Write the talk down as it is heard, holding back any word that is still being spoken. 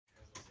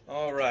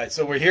All right,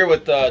 so we're here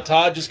with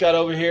Todd. Just got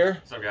over here.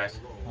 What's up, guys?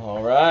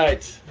 All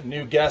right,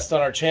 new guest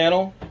on our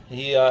channel.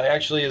 He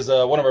actually is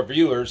one of our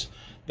viewers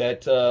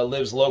that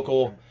lives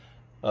local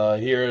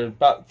here,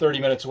 about 30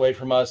 minutes away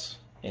from us,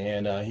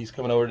 and he's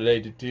coming over today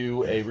to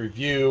do a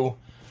review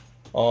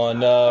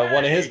on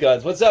one of his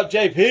guns. What's up,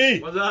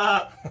 JP? What's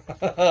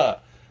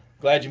up?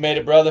 Glad you made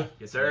it, brother.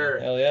 Yes, sir.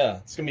 Hell yeah,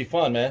 it's gonna be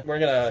fun, man. We're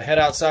gonna head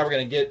outside. We're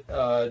gonna get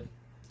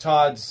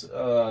Todd's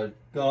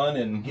gun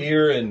and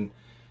gear and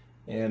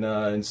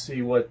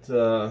see what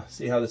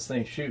see how this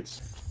thing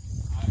shoots.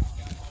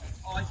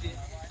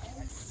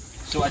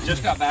 So I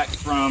just got back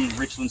from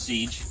Richland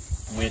Siege,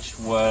 which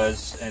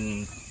was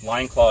an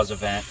Lion Claws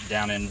event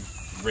down in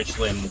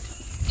Richland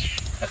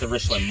at the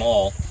Richland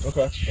Mall.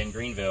 Okay. In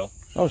Greenville.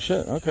 Oh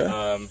shit.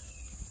 Okay.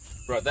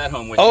 Brought that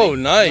home with me.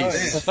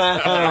 Nice.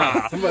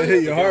 Somebody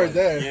hit you hard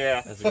there.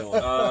 Yeah, that's a good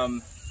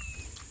one.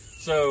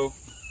 So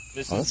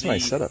this is that's a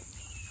nice setup.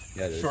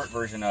 Yeah, short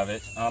version of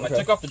it. I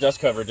took off the dust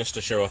cover just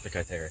to show off the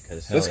Kythera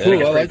because that's cool.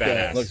 it's I like pretty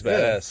that. badass. Looks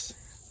badass.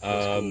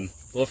 Cool.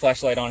 Little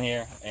flashlight on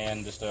here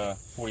and just a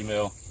 40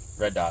 mil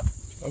red dot.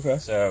 Okay.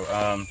 So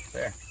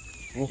there,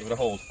 give it a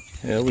hold.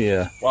 Hell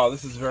yeah. Wow,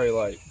 this is very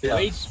light. It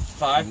weighs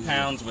 5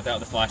 pounds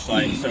without the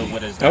flashlight. So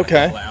what is that?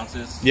 Okay. A couple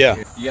ounces. Yeah.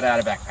 You get out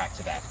of backpack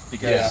to that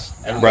because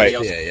Right. everybody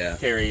else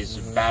carries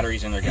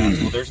batteries in their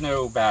guns. Well, there's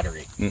no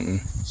battery.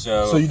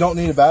 So you don't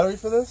need a battery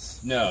for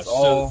this? No.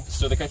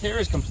 So the Kythera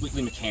is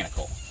completely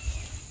mechanical,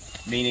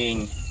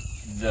 meaning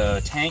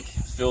the tank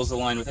fills the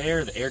line with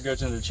air. The air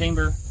goes into the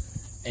chamber,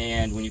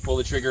 and when you pull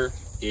the trigger,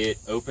 it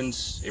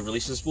opens. It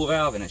releases the spool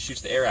valve, and it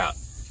shoots the air out.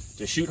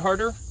 To shoot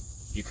harder,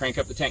 you crank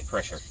up the tank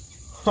pressure.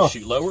 To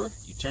shoot lower,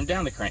 you turn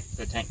down the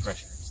tank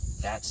pressure.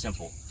 It's that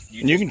simple.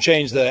 You can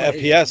change the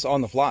FPS on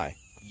the fly.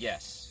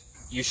 Yes.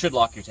 You should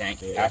lock your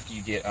tank after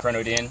you get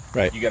chronoed in.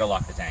 Right. You got to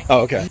lock the tank.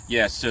 Oh, okay.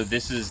 Yeah, so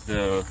this is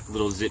the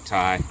little zip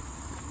tie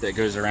that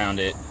goes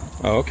around it.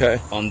 Oh, okay.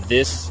 On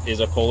this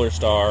is a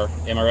Polarstar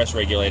MRS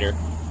regulator,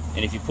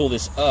 and if you pull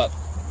this up,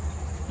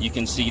 you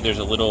can see there's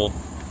a little,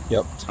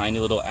 tiny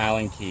little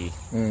Allen key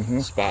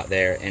spot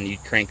there, and you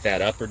crank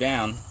that up or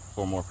down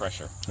for more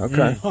pressure.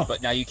 Okay.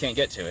 But now you can't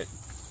get to it.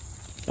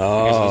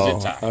 Oh, because of the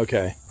zip tie.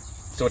 Okay.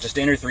 So it's a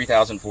standard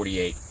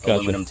 3048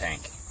 aluminum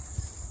tank.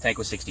 Tank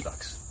was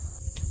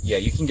 $60. Yeah,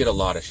 you can get a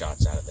lot of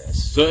shots out of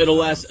this. So it'll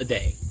last a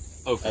day.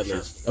 Oh, for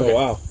sure. Oh,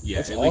 wow. Yeah,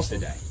 That's at awesome. least a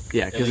day.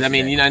 Yeah, because I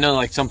mean, I know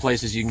like some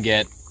places you can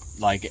get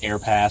like air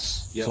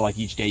pass. So like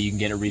each day you can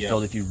get it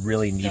refilled if you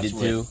really needed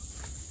to.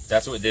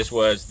 That's what this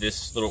was.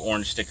 This little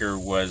orange sticker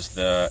was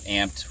the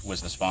Amped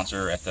was the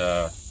sponsor at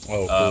the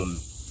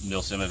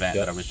Milsim event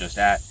that I was just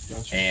at,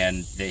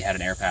 and they had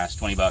an air pass,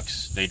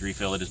 $20. They'd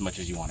refill it as much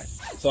as you wanted.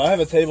 So I have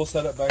a table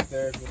set up back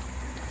there.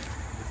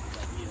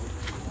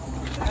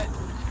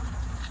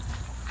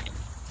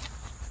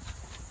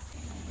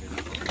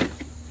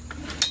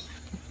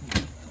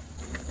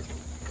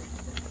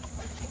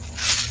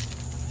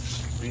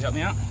 Will you help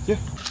me out? Yeah.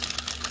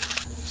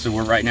 So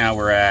we're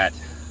at,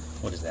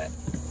 what is that?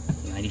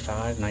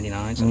 95,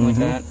 99, something like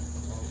that.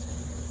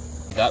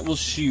 That will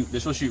shoot,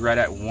 this will shoot right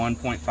at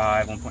 1.5,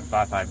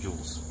 1.55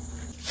 joules.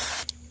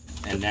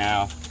 And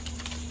now.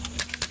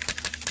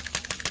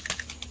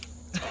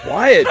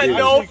 Quiet, dude.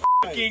 No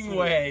fucking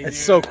way. It's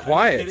so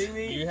quiet.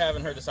 You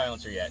haven't heard the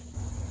silencer yet.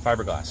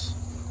 Fiberglass.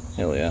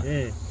 Hell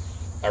yeah.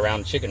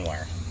 Around chicken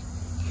wire.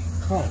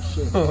 Oh,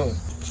 shit.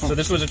 So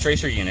this was a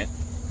tracer unit,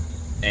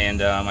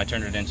 and I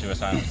turned it into a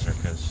silencer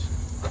because,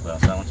 well,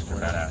 silencers are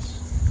badass.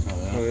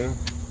 Oh, yeah.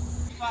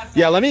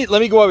 Yeah, let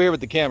me go over here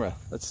with the camera.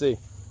 Let's see.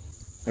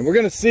 And we're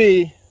gonna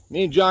see,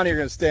 me and Johnny are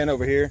gonna stand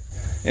over here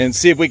and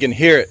see if we can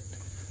hear it.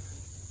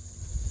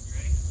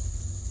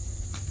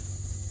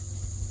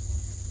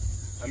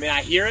 I mean,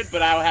 I hear it,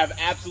 but I have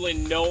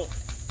absolutely no.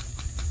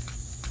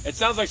 It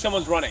sounds like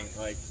someone's running.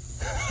 Like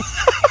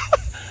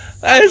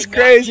That is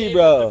crazy,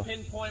 bro. To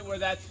pinpoint where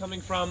that's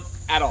coming from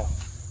at all.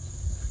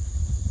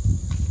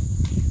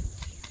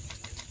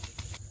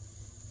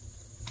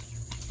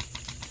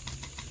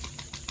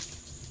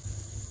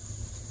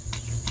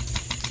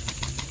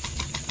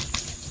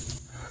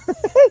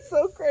 It's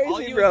so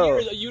crazy, bro.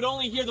 You'd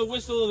only hear the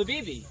whistle of the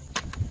BB.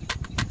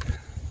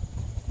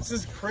 This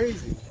is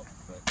crazy.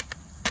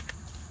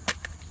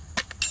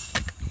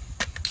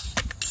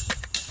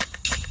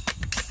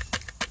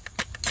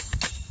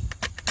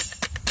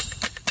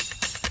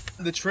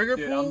 The trigger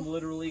Dude, pull I'm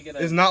literally gonna.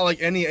 is not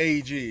like any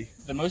AEG.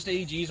 The most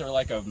AEGs are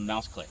like a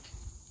mouse click.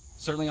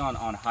 Certainly on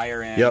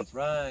higher end. Yep.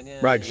 Right, yeah.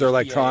 Right, because they're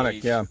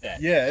electronic, yeah.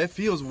 Yeah, it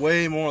feels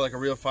way more like a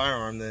real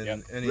firearm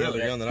than any other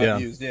gun that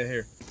I've used. Yeah,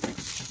 here.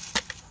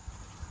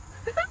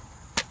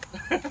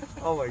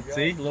 Oh my god.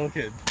 See? Little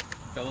kid.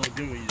 That little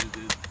gooey you just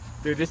did.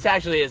 Dude, this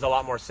actually is a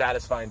lot more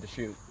satisfying to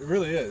shoot It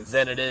really is.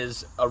 than it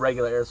is a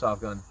regular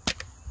airsoft gun.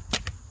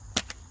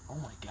 Oh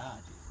my god,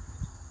 dude.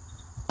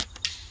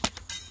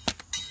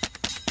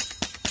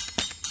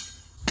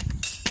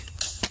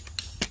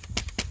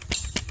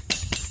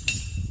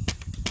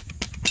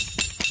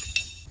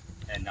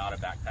 And not a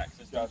backpack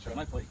system. Gotcha.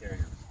 My plate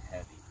carrier was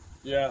heavy.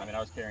 Yeah. I mean, I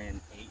was carrying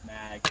 8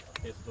 mag, a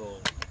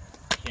pistol,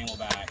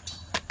 camelback.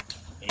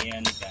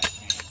 and that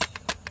tank.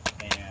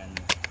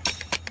 And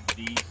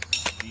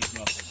these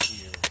muscles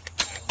here,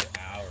 after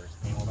hours,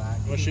 camel back.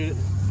 You want to shoot it?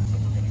 That's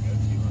what we're going to go to,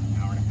 an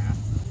hour and a half.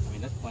 I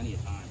mean, that's plenty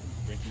of time.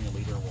 Drinking a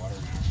liter of water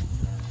an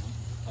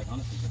hour. Like,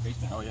 honestly, the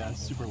face mask. Oh yeah,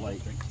 it's super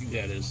light.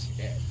 Yeah, it is.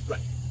 Yeah.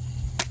 Right.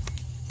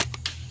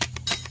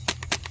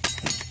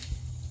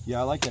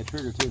 Yeah, I like that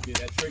trigger too. Dude,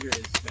 that trigger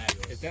is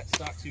fabulous. Is that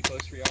stock too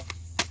close for y'all?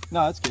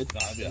 No, that's good.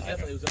 No,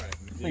 It was alright.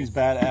 Thing's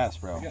badass,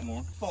 bro. We got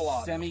more. Full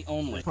on. Semi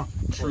only.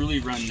 Truly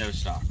run no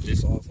stock.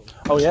 This awesome.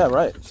 Oh yeah,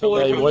 right. So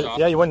Yeah, it you comes wouldn't, off.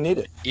 yeah, you wouldn't need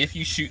it. If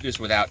you shoot this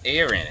without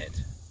air in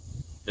it,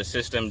 the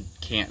system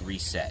can't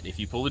reset. If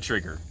you pull the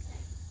trigger,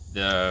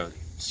 the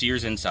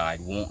sears inside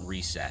won't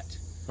reset.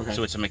 Okay.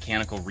 So it's a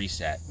mechanical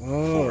reset.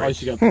 Oh, for I it.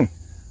 see. Got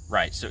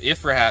Right. So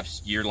if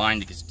perhaps your line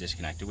gets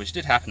disconnected, which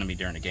did happen to me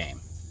during a game.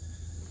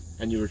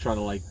 and you were trying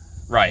to like.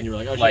 Right. And you were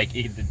like, oh, like,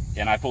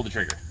 and I pulled the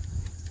trigger.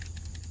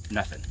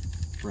 Nothing.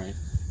 Right.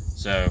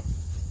 So.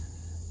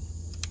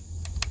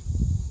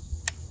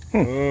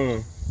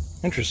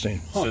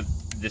 Interesting. So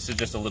this is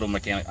just a little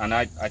mechanic, and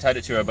I tied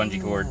it to a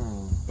bungee cord,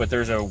 but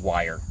there's a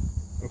wire.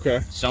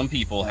 Okay. Some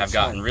people have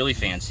gotten really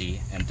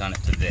fancy and done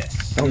it to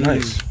this. Oh,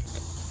 nice.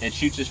 It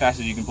shoots as fast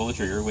as you can pull the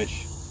trigger,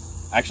 which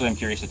actually I'm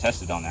curious to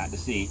test it on that to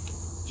see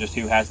just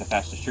who has the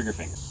fastest trigger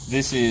finger.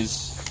 This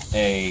is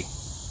a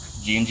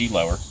G&G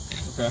lower.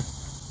 Okay.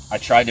 I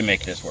tried to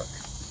make this work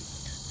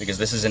because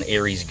this is an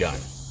Aries gun.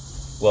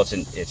 Well, it's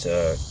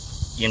a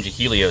EMG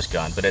Helios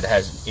gun, but it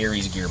has an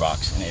Aries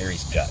gearbox and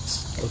Aries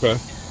guts. Okay.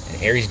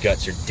 And Aries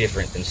guts are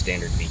different than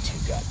standard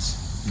V2 guts.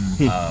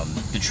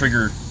 The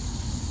trigger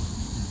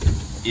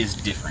is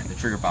different. The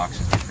trigger box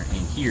is different.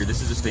 And here,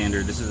 this is a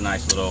standard. This is a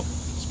nice little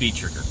speed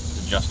trigger.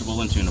 It's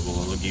adjustable and tunable.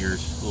 Little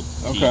gears,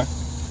 little teeth.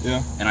 Okay.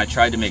 Yeah. And I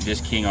tried to make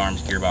this King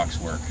Arms gearbox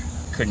work.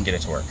 Couldn't get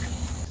it to work.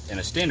 In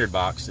a standard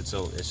box, it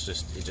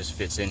just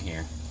fits in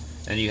here.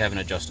 And you have an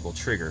adjustable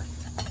trigger.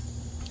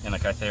 And the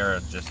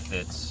Kythera just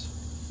fits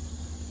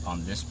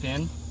on this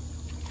pin.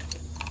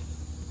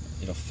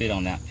 It'll fit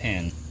on that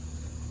pin.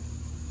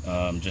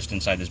 Just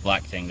inside this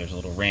black thing, there's a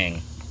little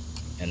ring,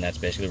 and that's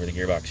basically where the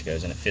gearbox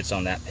goes. And it fits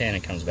on that pin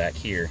and comes back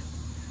here.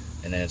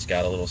 And then it's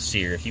got a little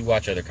sear. If you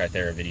watch other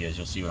Kythera videos,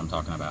 you'll see what I'm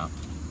talking about.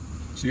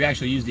 So you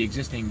actually use the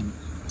existing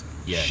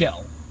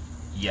shell.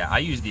 Yeah, I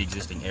use the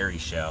existing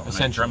Aries shell, and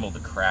I dremelled the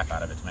crap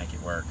out of it to make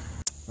it work.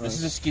 This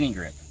is a skinny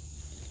grip.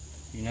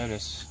 You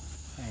notice,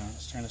 hang on,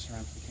 let's turn this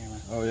around for the camera.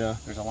 Oh yeah.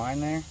 There's a line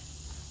there.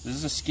 This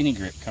is a skinny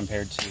grip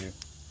compared to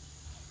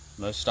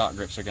most stock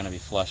grips are going to be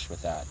flush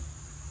with that.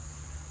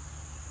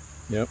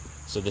 Yep.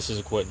 So this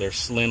is their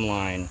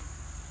slimline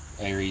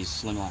Aries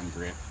slimline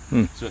grip.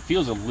 So it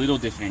feels a little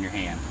different in your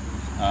hand,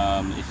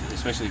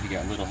 especially if you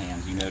got little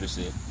hands. You notice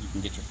it. You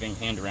can get your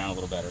hand around a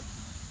little better.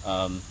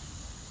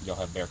 You'll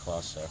have bear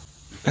claws, so you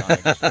feel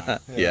like it's fine.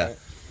 Yeah. Right.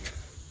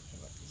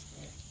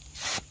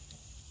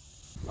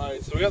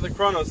 Alright, so we got the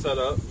chrono set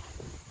up,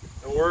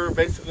 and we're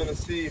basically going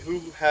to see who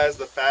has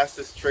the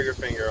fastest trigger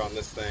finger on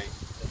this thing.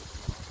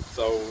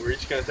 So we're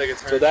each going to take a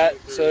turn.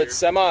 So it's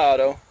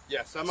semi-auto.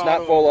 Yeah, It's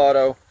not full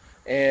auto,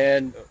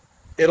 and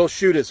it'll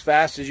shoot as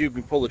fast as you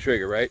can pull the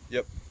trigger, right?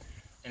 Yep.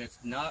 And it's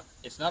not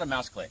a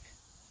mouse click.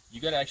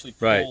 You got to actually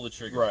pull the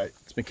trigger. Right.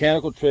 It's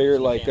mechanical trigger,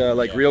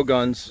 like real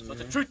guns. So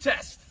it's a true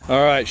test.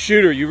 All right,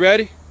 shooter, you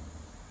ready?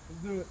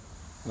 Let's do it.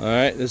 All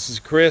right, this is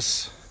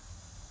Chris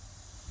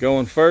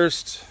going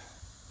first.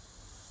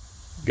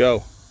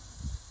 Go.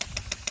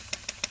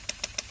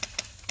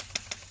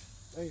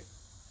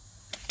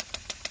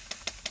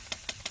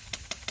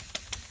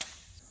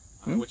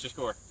 What's your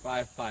score?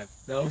 5-5.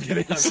 No, I'm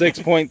kidding.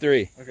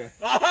 6.3. Okay.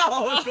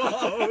 Oh,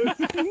 close.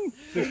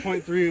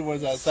 6.3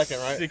 was second,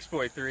 right?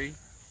 6.3.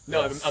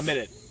 No, a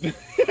minute. Yeah,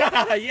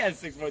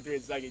 6.3 in a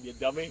second, you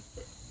dummy.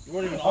 You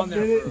weren't even on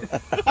there for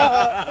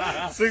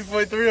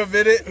 6.3 a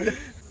minute.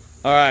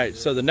 All right,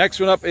 so the next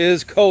one up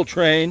is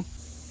Coltrane.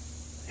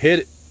 Hit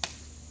it.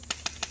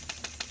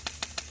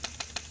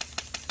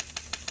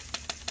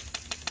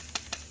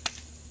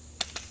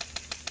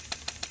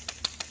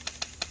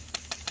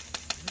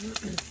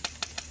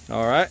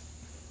 All right.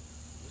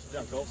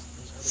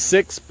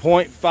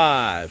 6.5.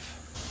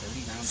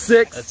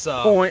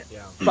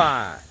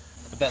 6.5.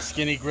 With that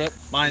skinny grip,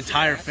 my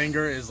entire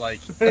finger is like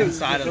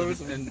inside of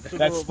it.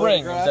 That's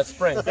spring. That's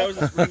spring. That was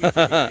a spring.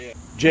 Yeah.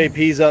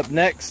 JP's up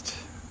next.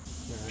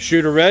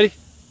 Shooter ready?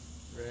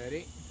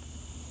 Ready?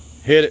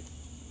 Hit it.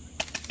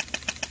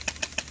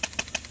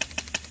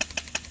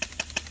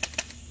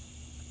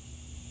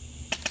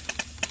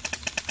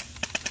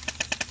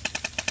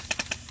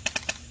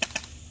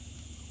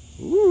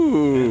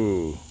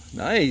 Ooh,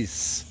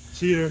 nice.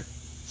 Cheater.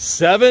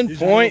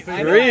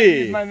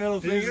 7.3. my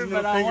middle finger,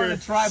 but I wanted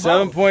to try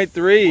both.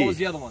 7.3. What was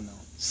the other one though?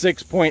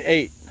 6.8.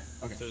 Okay.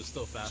 So it's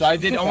still fast. So I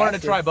wanted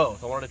to try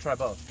both.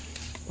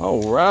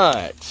 All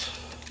right.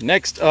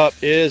 Next up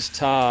is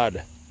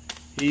Todd.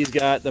 He's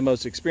got the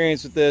most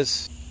experience with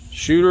this.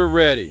 Shooter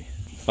ready.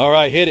 All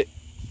right, hit it.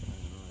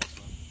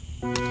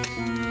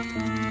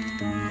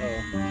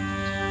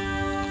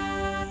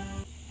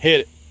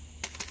 Hit it.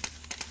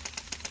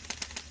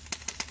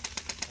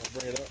 I'll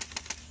bring it up.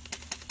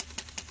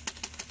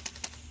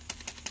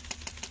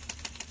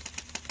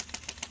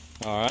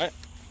 All right.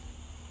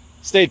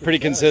 Stayed pretty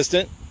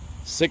consistent.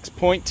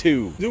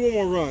 6.2. Do one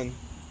more run.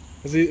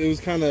 Cause it was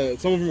kind of,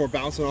 some of them were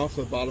bouncing off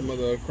the bottom of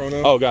the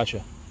chrono. Oh,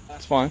 gotcha.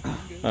 That's fine.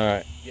 All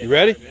right. You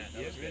ready?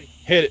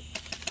 Hit it.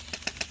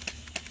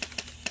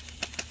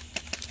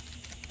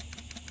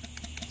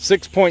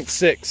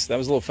 6.6. That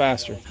was a little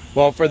faster.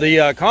 Well, for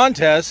the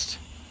contest,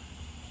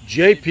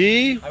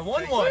 JP. I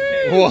won one.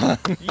 Won.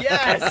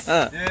 Yes.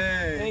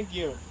 Yay. Thank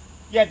you.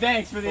 Yeah,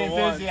 thanks for the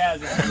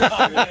enthusiasm.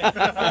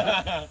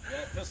 Yeah,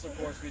 pistol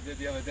course we did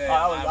the other day.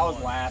 I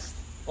was last.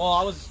 Well,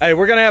 I was. Hey,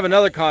 we're going to have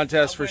another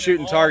contest for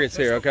shooting targets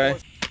here, okay?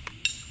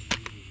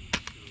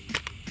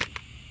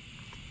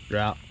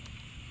 Drought.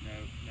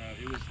 No,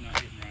 it was not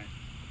hitting right.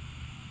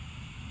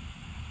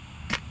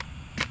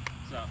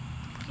 So,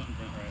 something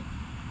went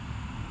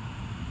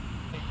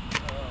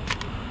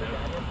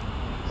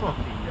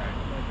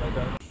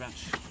right.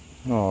 Bench.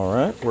 All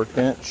right,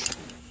 workbench.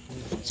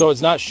 So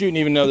it's not shooting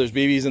even though there's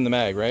BBs in the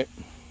mag, right?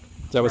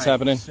 Is that what's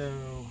happening? So,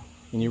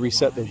 Can you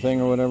reset the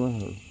thing or whatever?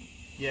 Or?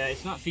 yeah,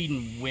 it's not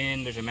feeding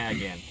when there's a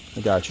mag in.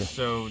 I gotcha.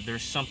 So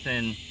there's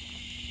something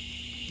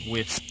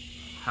with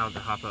how the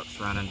hop-up's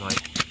running, like,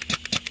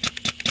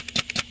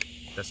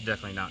 that's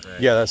definitely not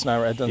right. Yeah, that's not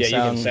right. It doesn't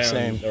sound the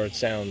same. or it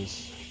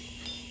sounds.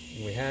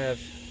 We have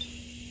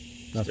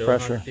Enough still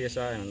pressure. 100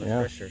 PSI and enough Yeah.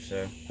 pressure,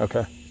 so.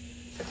 Okay.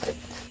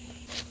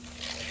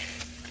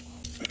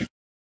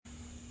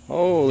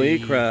 Holy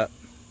The- crap.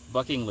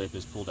 Bucking lip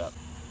is pulled up.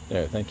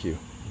 There, thank you.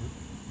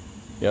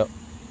 Yep.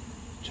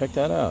 Check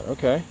that out.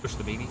 Okay. Push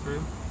the BB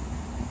through.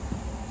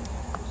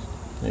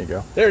 There you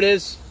go. There it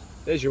is.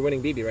 There's your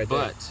winning BB right there.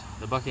 But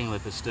the bucking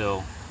lip is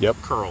still Yep.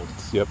 curled.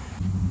 Yep.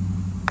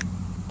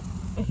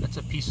 That's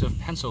a piece of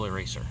pencil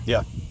eraser.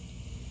 Yeah.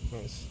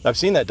 Nice. I've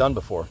seen that done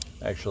before,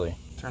 actually.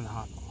 Turn the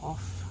hop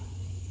off.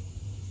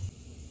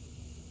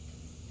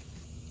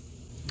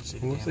 Let's see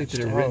the It looks like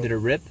damage. did it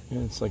rip?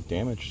 Yeah, it's like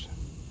damaged.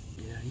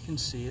 Yeah, you can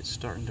see it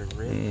starting to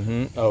rip.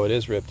 Mm-hmm. Oh, it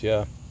is ripped,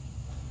 yeah.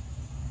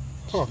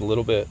 Just a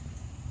little bit.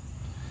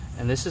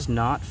 And this is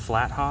not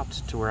flat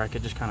hopped to where I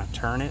could just kind of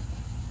turn it.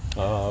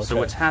 Oh, okay. So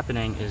what's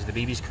happening is the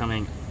BB's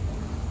coming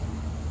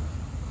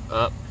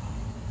up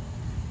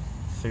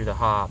through the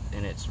hop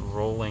and it's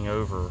rolling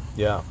over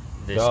Yeah.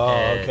 this Oh,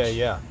 edge. okay,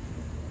 yeah.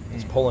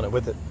 It's pulling it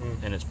with it.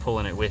 And it's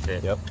pulling it with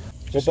it. Yep.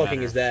 What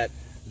bucking is that?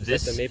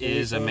 This that the maple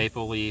is leaf a one?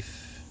 maple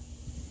leaf,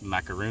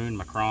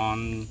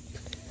 macaron.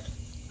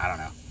 I don't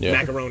know. Yeah.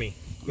 Macaroni.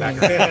 Let's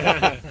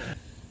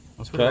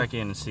put it Okay. back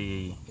in and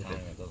see if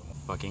the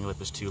bucking lip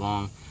is too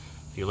long.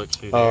 If you look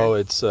through there, Oh,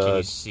 it's can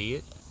you see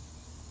it?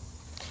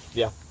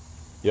 yeah.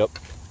 Yep.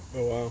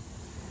 Oh, wow.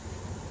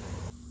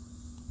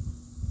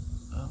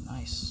 Oh,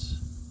 nice.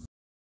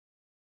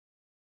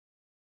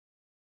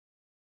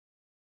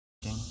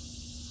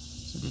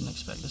 So didn't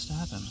expect this to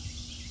happen.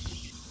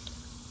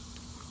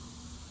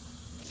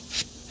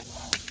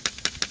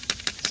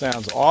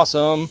 Sounds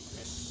awesome.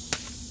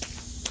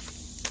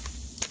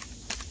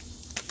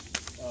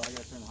 Oh, I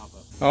gotta turn the hop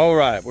up. All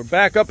right, we're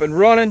back up and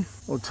running.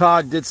 Well,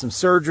 Todd did some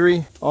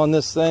surgery on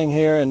this thing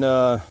here and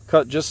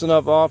cut just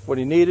enough off what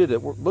he needed. It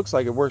looks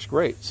like it works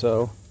great,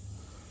 so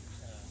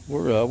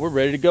we're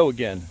ready to go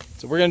again.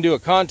 So we're gonna do a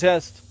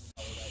contest.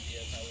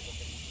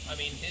 I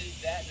mean,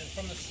 that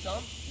from the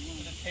stump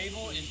to the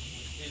table is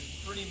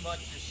pretty much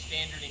your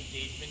standard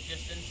engagement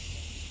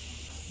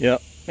distance.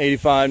 Yep,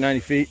 85, 90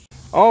 feet.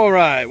 All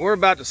right, we're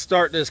about to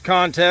start this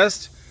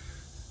contest.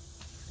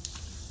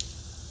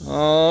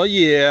 Oh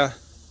yeah.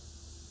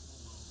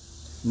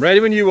 I'm ready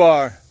when you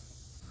are.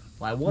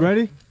 Well, I won.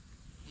 Ready?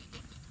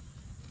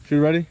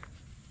 Shoot, ready?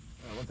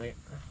 One second.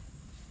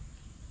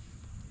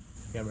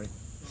 Yeah, I'm ready.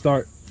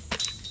 Start.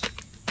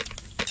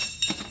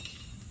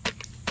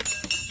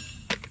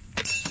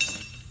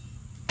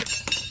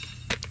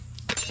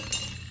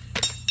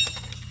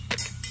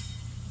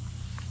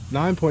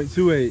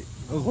 .228.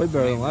 That was way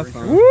better than last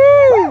time. Woo!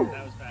 All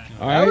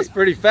That right. was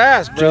pretty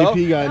fast, bro.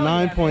 JP got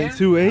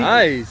 9.28.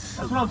 Nice.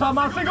 That's what I'm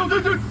talking about.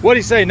 Dude. What do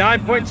you say,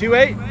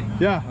 9.28?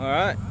 Yeah. All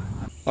right.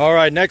 All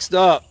right, next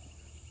up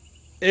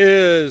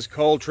is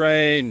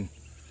Coltrane.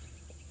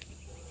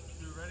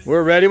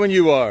 We're ready when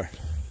you are.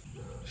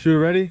 Shoot,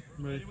 ready?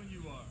 Ready when you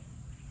are.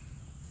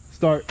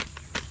 Start.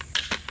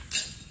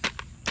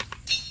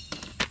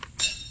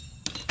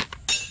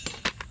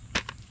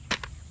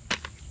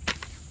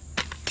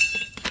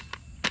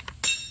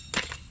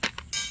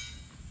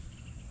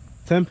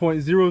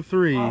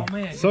 .03. Oh,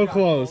 man, So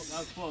close. That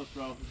was close,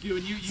 bro.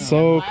 Dude, you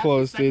So got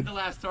close, second dude. to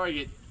last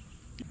target.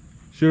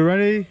 Shoot,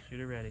 ready? Shoot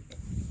it ready.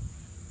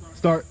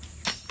 Start.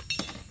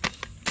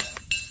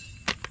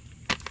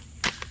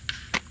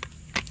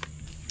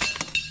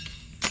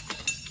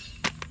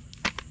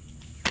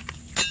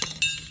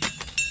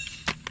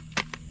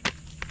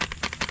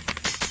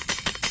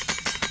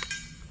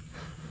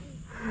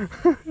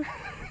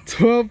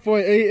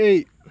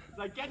 .88.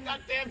 Like, get that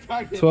damn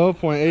target.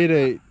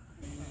 12.88.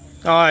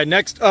 All right,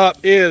 next up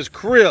is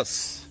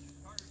Chris.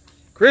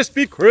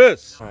 Crispy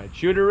Chris. All right,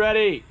 shooter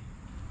ready.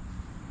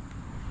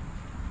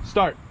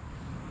 Start.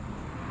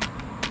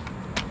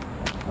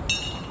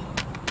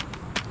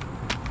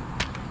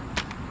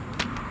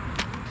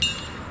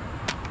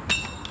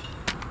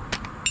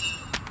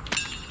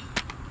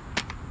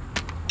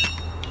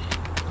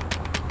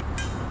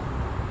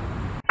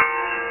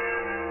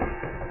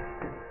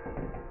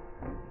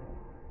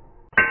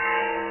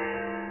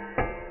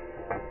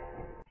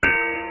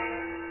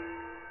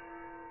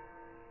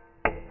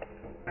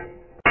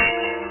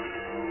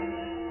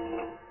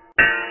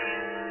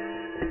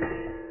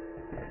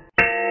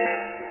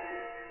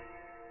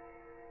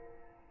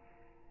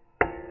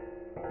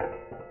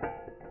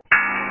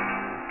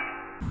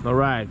 All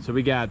right, so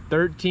we got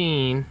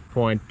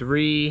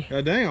 13.3.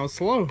 God dang, I was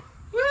slow.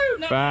 Woo!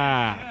 No.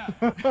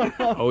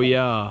 Oh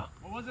yeah.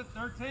 What was it,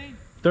 13?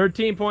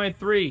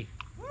 13.3.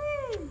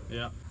 Woo!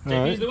 Yeah.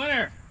 JP's the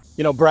winner.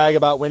 You know, brag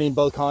about winning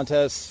both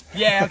contests.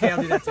 Yeah, okay,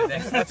 I'll do that too.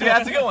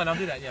 That's a good one. I'll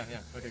do that. Yeah.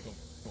 Okay, cool.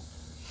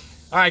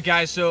 All right,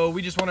 guys, so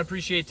we just want to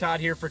appreciate Todd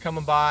here for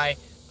coming by,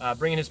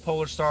 bringing his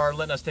Polarstar,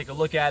 letting us take a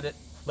look at it,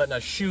 letting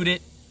us shoot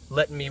it,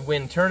 letting me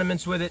win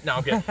tournaments with it. No,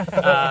 I'm kidding.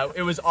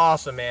 It was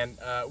awesome, man.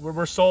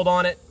 We're sold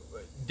on it.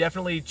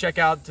 Definitely check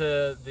out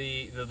the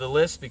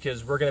list,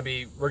 because we're gonna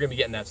be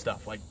getting that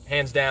stuff. Like,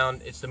 hands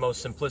down, it's the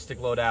most simplistic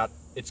loadout.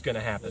 It's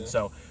gonna happen. Yeah.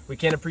 So we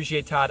can't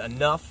appreciate Todd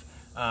enough.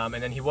 And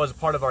then he was a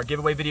part of our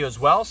giveaway video as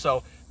well.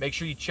 So make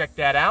sure you check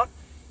that out.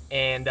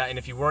 And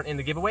if you weren't in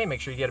the giveaway,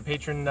 make sure you get a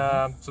Patron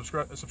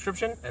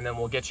subscription, and then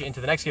we'll get you into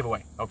the next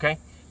giveaway. Okay?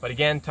 But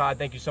again, Todd,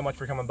 thank you so much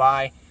for coming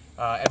by.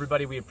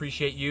 Everybody, we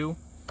appreciate you.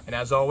 And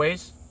as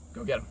always,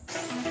 go get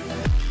them.